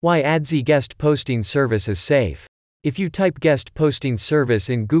Why Adsy guest posting service is safe. If you type guest posting service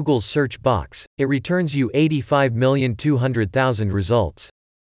in Google's search box, it returns you 85,200,000 results.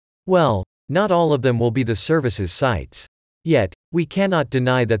 Well, not all of them will be the service's sites. Yet, we cannot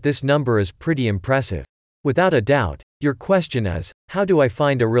deny that this number is pretty impressive. Without a doubt, your question is, how do I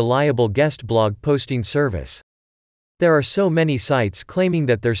find a reliable guest blog posting service? There are so many sites claiming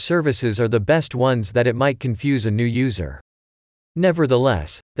that their services are the best ones that it might confuse a new user.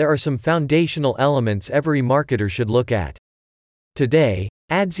 Nevertheless, there are some foundational elements every marketer should look at. Today,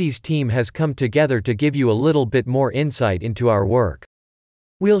 Adsy's team has come together to give you a little bit more insight into our work.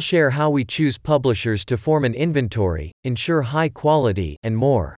 We'll share how we choose publishers to form an inventory, ensure high quality, and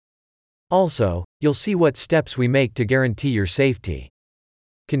more. Also, you'll see what steps we make to guarantee your safety.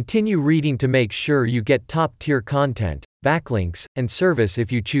 Continue reading to make sure you get top-tier content, backlinks, and service if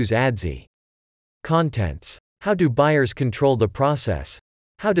you choose Adsy. Contents. How do buyers control the process?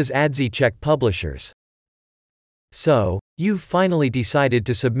 How does Adsy check publishers? So, you've finally decided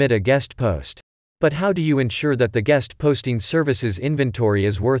to submit a guest post. But how do you ensure that the guest posting service's inventory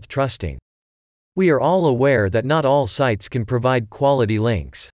is worth trusting? We are all aware that not all sites can provide quality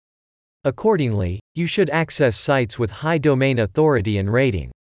links. Accordingly, you should access sites with high domain authority and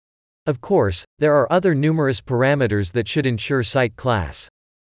rating. Of course, there are other numerous parameters that should ensure site class.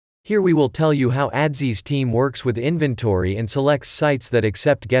 Here we will tell you how Adsy's team works with inventory and selects sites that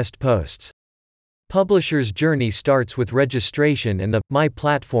accept guest posts. Publisher's journey starts with registration and the My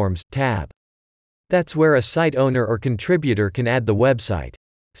Platforms tab. That's where a site owner or contributor can add the website.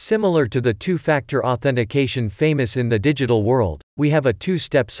 Similar to the two-factor authentication famous in the digital world, we have a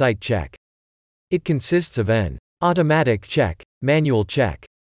two-step site check. It consists of an automatic check, manual check,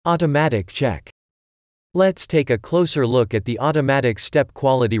 automatic check. Let's take a closer look at the automatic step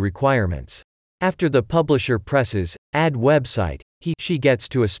quality requirements. After the publisher presses Add Website, she gets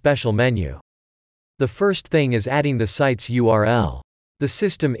to a special menu. The first thing is adding the site's URL. The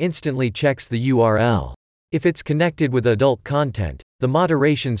system instantly checks the URL. If it's connected with adult content, the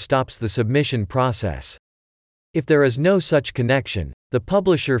moderation stops the submission process. If there is no such connection, the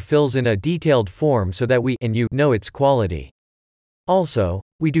publisher fills in a detailed form so that we and you know its quality. Also,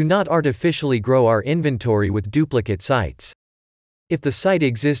 we do not artificially grow our inventory with duplicate sites. If the site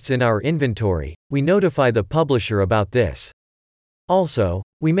exists in our inventory, we notify the publisher about this. Also,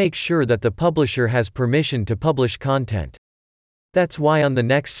 we make sure that the publisher has permission to publish content. That's why on the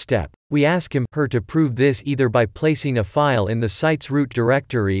next step, we ask him/her to prove this either by placing a file in the site's root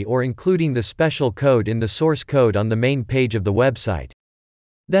directory or including the special code in the source code on the main page of the website.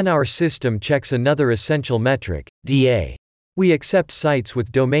 Then our system checks another essential metric, DA. We accept sites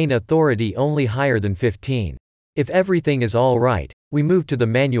with domain authority only higher than 15. If everything is all right, we move to the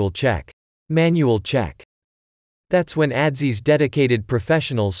manual check. Manual check. That's when Adsy's dedicated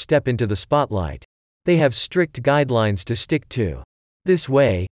professionals step into the spotlight. They have strict guidelines to stick to. This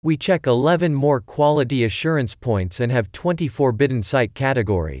way, we check 11 more quality assurance points and have 20 forbidden site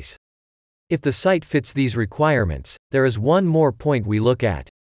categories. If the site fits these requirements, there is one more point we look at.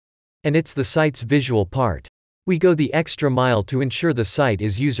 And it's the site's visual part. We go the extra mile to ensure the site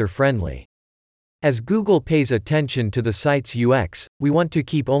is user-friendly. As Google pays attention to the site's UX, we want to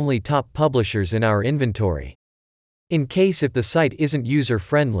keep only top publishers in our inventory. In case if the site isn't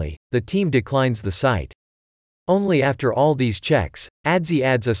user-friendly, the team declines the site. Only after all these checks, Adsy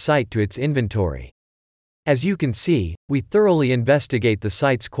adds a site to its inventory. As you can see, we thoroughly investigate the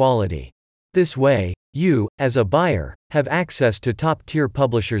site's quality. This way, you, as a buyer, have access to top-tier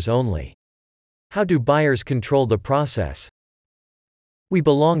publishers only. How do buyers control the process? We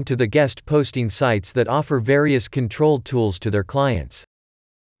belong to the guest posting sites that offer various control tools to their clients.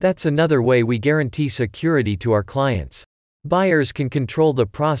 That's another way we guarantee security to our clients. Buyers can control the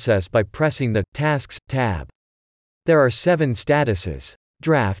process by pressing the Tasks tab. There are 7 statuses: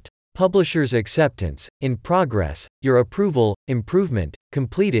 Draft, Publisher's Acceptance, In Progress, Your Approval, Improvement,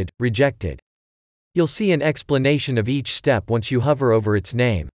 Completed, Rejected. You'll see an explanation of each step once you hover over its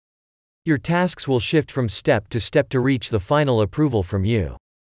name. Your tasks will shift from step to reach the final approval from you.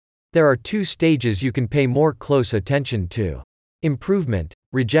 There are 2 stages you can pay more close attention to. Improvement,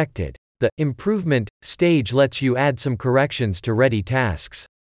 Rejected. The improvement stage lets you add some corrections to ready tasks.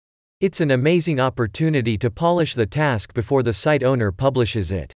 It's an amazing opportunity to polish the task before the site owner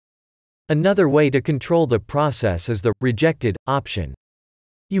publishes it. Another way to control the process is the rejected option.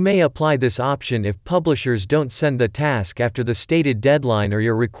 You may apply this option if publishers don't send the task after the stated deadline or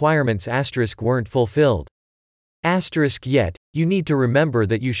your requirements weren't fulfilled. Yet, you need to remember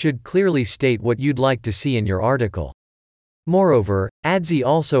that you should clearly state what you'd like to see in your article. Moreover, Adsy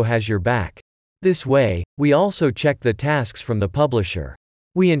also has your back. This way, we also check the tasks from the publisher.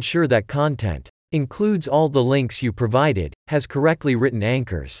 We ensure that content includes all the links you provided, has correctly written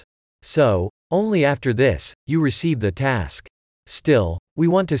anchors. So, only after this, you receive the task. Still, we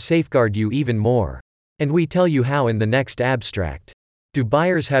want to safeguard you even more. And we tell you how in the next abstract. Do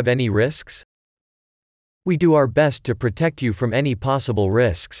buyers have any risks? We do our best to protect you from any possible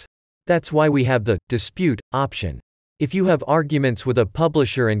risks. That's why we have the dispute option. If you have arguments with a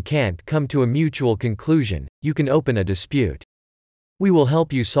publisher and can't come to a mutual conclusion, you can open a dispute. We will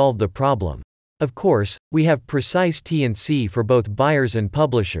help you solve the problem. Of course, we have precise T&C for both buyers and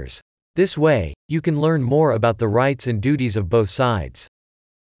publishers. This way, you can learn more about the rights and duties of both sides.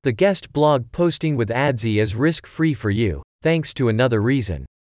 The guest blog posting with Adsy is risk-free for you, thanks to another reason.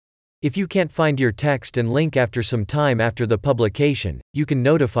 If you can't find your text and link after some time after the publication, you can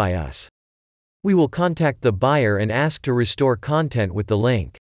notify us. We will contact the buyer and ask to restore content with the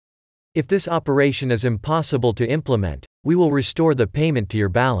link. If this operation is impossible to implement, we will restore the payment to your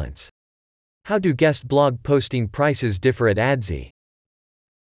balance. How do guest blog posting prices differ at Adsy?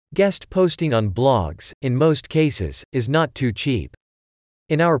 Guest posting on blogs, in most cases, is not too cheap.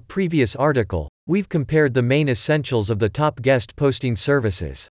 In our previous article, we've compared the main essentials of the top guest posting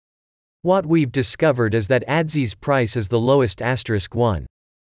services. What we've discovered is that Adsy's price is the lowest *1.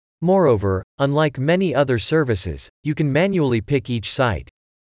 Moreover, unlike many other services, you can manually pick each site.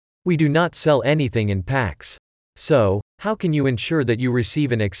 We do not sell anything in packs. So, how can you ensure that you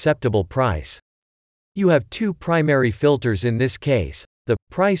receive an acceptable price? You have two primary filters in this case, the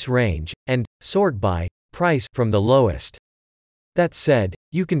price range, and sort by price from the lowest. That said,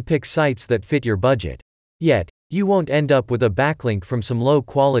 you can pick sites that fit your budget. Yet, you won't end up with a backlink from some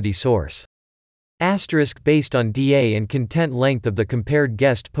low-quality source. Based on DA and content length of the compared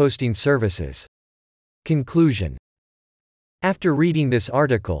guest posting services. Conclusion. After reading this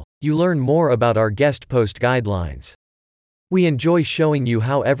article, you learn more about our guest post guidelines. We enjoy showing you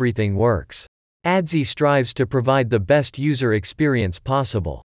how everything works. Adsy strives to provide the best user experience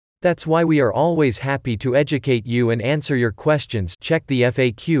possible. That's why we are always happy to educate you and answer your questions. Check the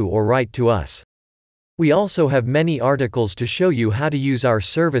FAQ or write to us. We also have many articles to show you how to use our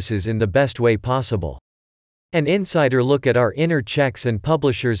services in the best way possible. An insider look at our inner checks and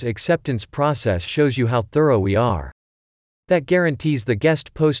publishers' acceptance process shows you how thorough we are. That guarantees the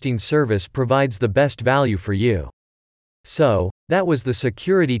guest posting service provides the best value for you. So, that was the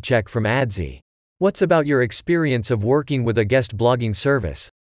security check from Adsy. What's about your experience of working with a guest blogging service?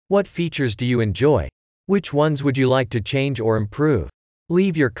 What features do you enjoy? Which ones would you like to change or improve?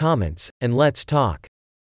 Leave your comments, and let's talk.